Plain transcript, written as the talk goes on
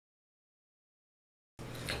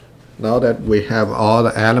now that we have all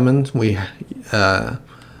the elements, we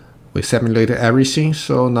simulated everything.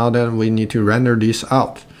 So now that we need to render this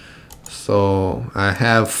out. So I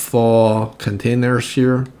have 4 containers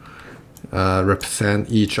here, represent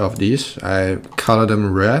each of these. I color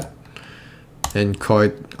them red and call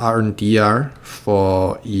it R&DR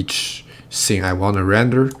for each thing I want to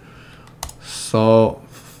render. So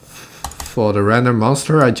for the render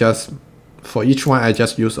monster, for each one I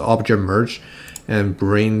just use object merge and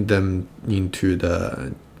bring them into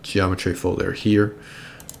the geometry folder here.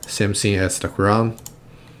 Same thing as the ground,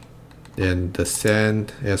 and the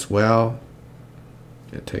sand as well.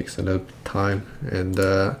 It takes a little time, and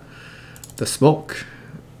the smoke.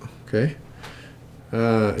 Okay,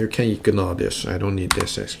 you can ignore this. I don't need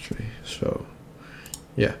this actually. So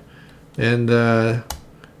yeah, and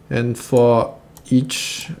for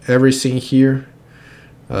everything here,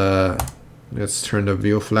 let's turn the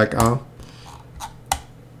view flag on,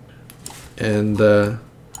 and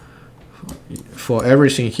for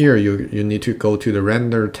everything here, you need to go to the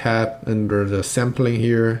render tab under the sampling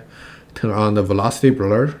here, turn on the velocity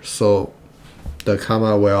blur, so the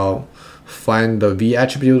camera will find the V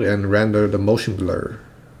attribute and render the motion blur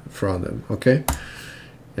from them. Okay,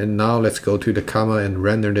 and now let's go to the camera and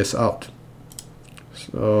render this out.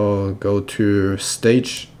 So go to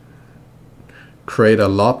stage, create a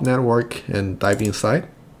lob network and dive inside.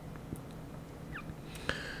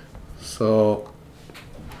 So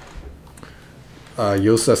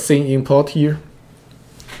use a scene import here,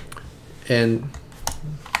 and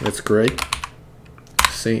let's create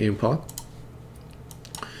scene import.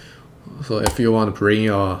 So if you want to bring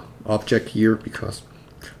your object here,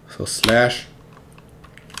 slash,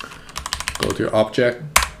 go to object,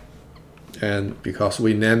 and because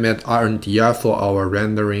we named it R&DR for our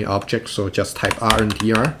rendering object, so just type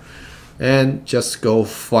R&DR and just go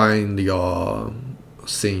find your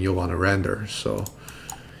scene you want to render. So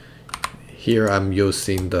here I'm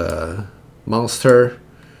using the monster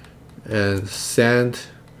and sand,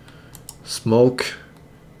 smoke.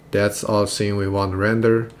 That's all thing we want to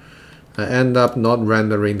render. I end up not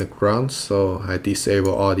rendering the ground, so I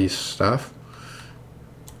disable all this stuff.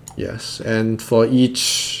 Yes, and for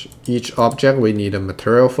each object we need a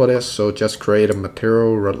material for this, so just create a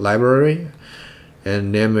material library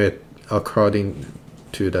and name it according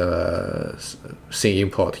to the scene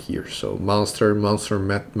import here. So monster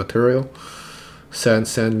material,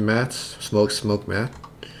 sand matte, smoke matte,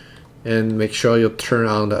 and make sure you turn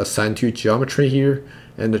on the assign to geometry here,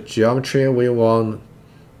 and the geometry we want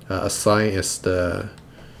assign is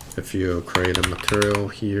if you create a material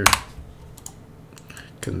here,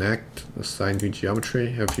 connect, assign to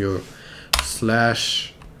geometry. If you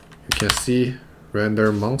slash, you can see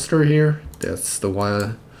render monster here, that's the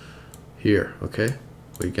one here. Okay,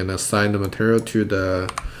 we can assign the material to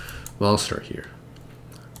the monster here.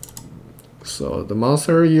 So the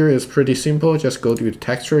monster here is pretty simple. Just go to the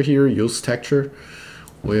texture here, use texture.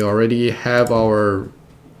 We already have our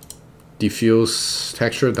diffuse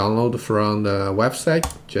texture download from the website.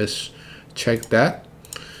 Just check that,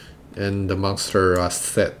 and the monster are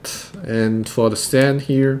set. And for the sand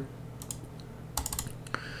here,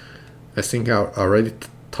 I think I already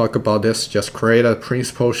talked about this. Just create a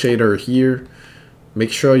principal shader here.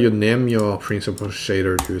 Make sure you name your principal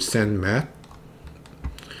shader to sand matte.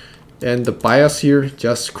 And the bias here,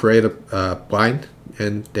 just create a bind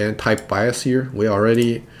and then type bias here. We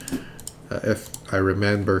already, if I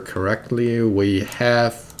remember correctly, we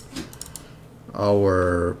have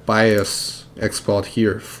our bias export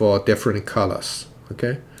here for different colors.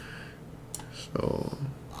 Okay, so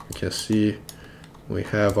you can see we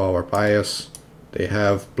have our bias. They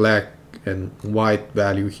have black and white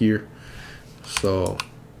value here. So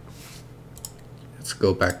let's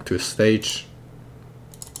go back to stage.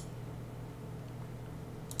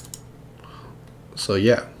 So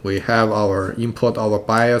yeah, we have our import our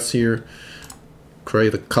bias here,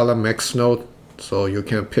 create a color mix node, so you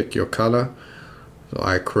can pick your color. So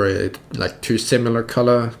I create like 2 similar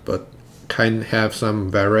color, but kind of have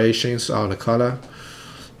some variations on the color.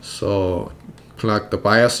 So plug the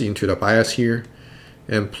bias into the bias here,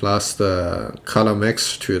 and plus the color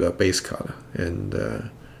mix to the base color. And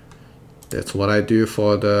that's what I do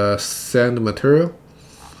for the sand material.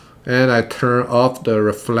 And I turn off the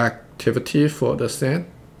reflectivity for the sand.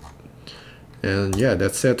 And yeah,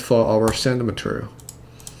 that's it for our sand material.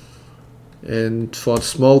 And for the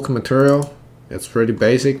smoke material, it's pretty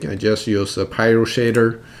basic. I just use a pyro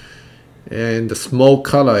shader, and the smoke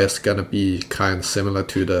color is gonna be kind of similar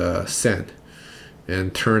to the sand.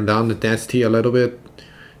 And turn down the density a little bit,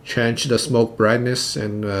 change the smoke brightness,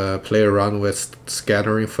 and play around with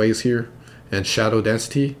scattering phase here and shadow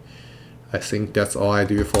density. I think that's all I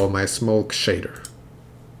do for my smoke shader.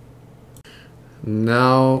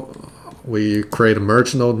 Now we create a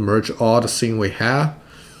merge node, merge all the thing we have,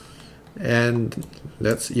 and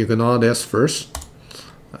let's ignore this first.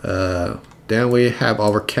 Then we have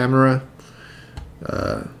our camera.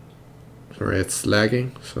 Sorry, it's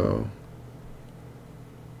lagging, so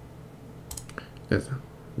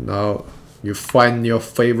now you find your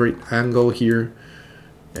favorite angle here,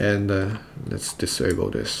 and let's disable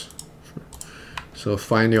this. So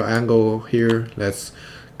find your angle here. Let's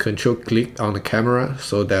control click on the camera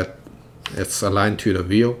so that it's aligned to the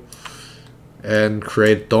view, and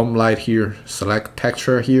create dome light here. Select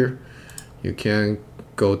texture here. You can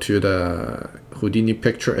go to the Houdini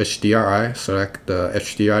picture HDRI, select the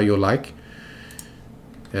HDR you like,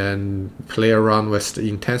 and play around with the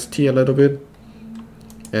intensity a little bit,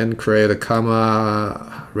 and create a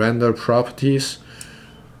camera render properties.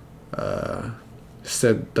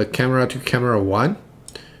 Set the camera to camera 1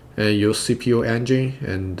 and use CPU engine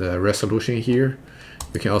and resolution here.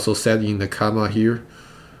 You can also set in the camera here.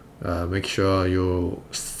 Make sure you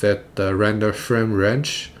set the render frame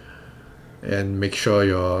range and make sure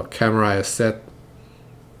your camera is set,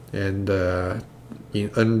 and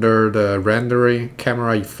under the rendering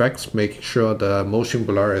camera effects, make sure the motion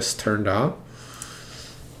blur is turned on,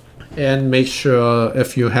 and make sure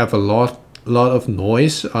if you have a lot of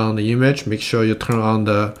noise on the image, make sure you turn on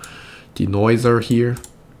the denoiser here.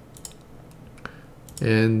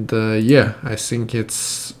 And yeah, I think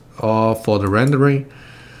it's all for the rendering.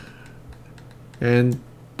 And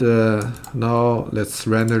now let's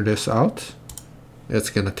render this out. It's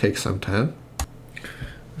gonna take some time.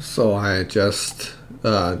 So I just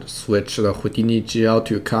switch the Houdini GL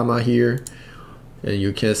to Kama here, and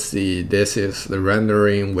you can see this is the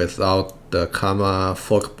rendering without the Kama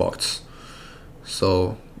fog box.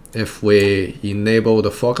 So if we enable the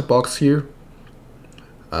fog box here,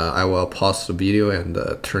 I will pause the video and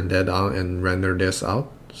turn that on and render this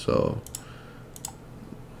out. So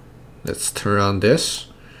let's turn on this,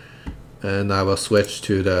 and I will switch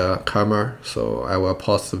to the camera. So I will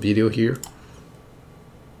pause the video here.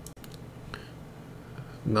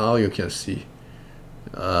 Now you can see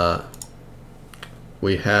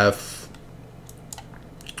we have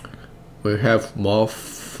more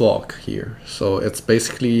fog here. So it's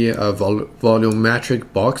basically a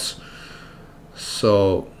volumetric box.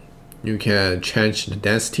 So you can change the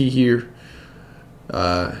density here.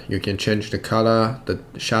 You can change the color, the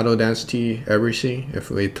shadow density, everything. If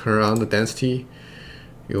we turn on the density,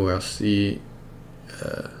 you will see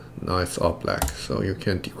now it's all black, so you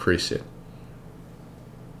can decrease it.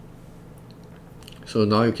 So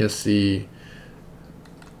now you can see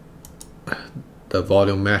the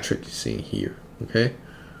volumetric thing here. Okay,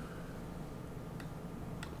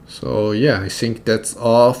 so yeah, I think that's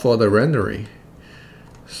all for the rendering.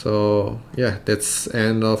 So yeah, that's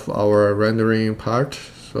end of our rendering part.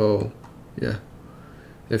 So yeah,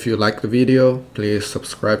 if you like the video, please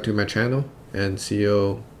subscribe to my channel, and see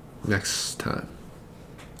you next time.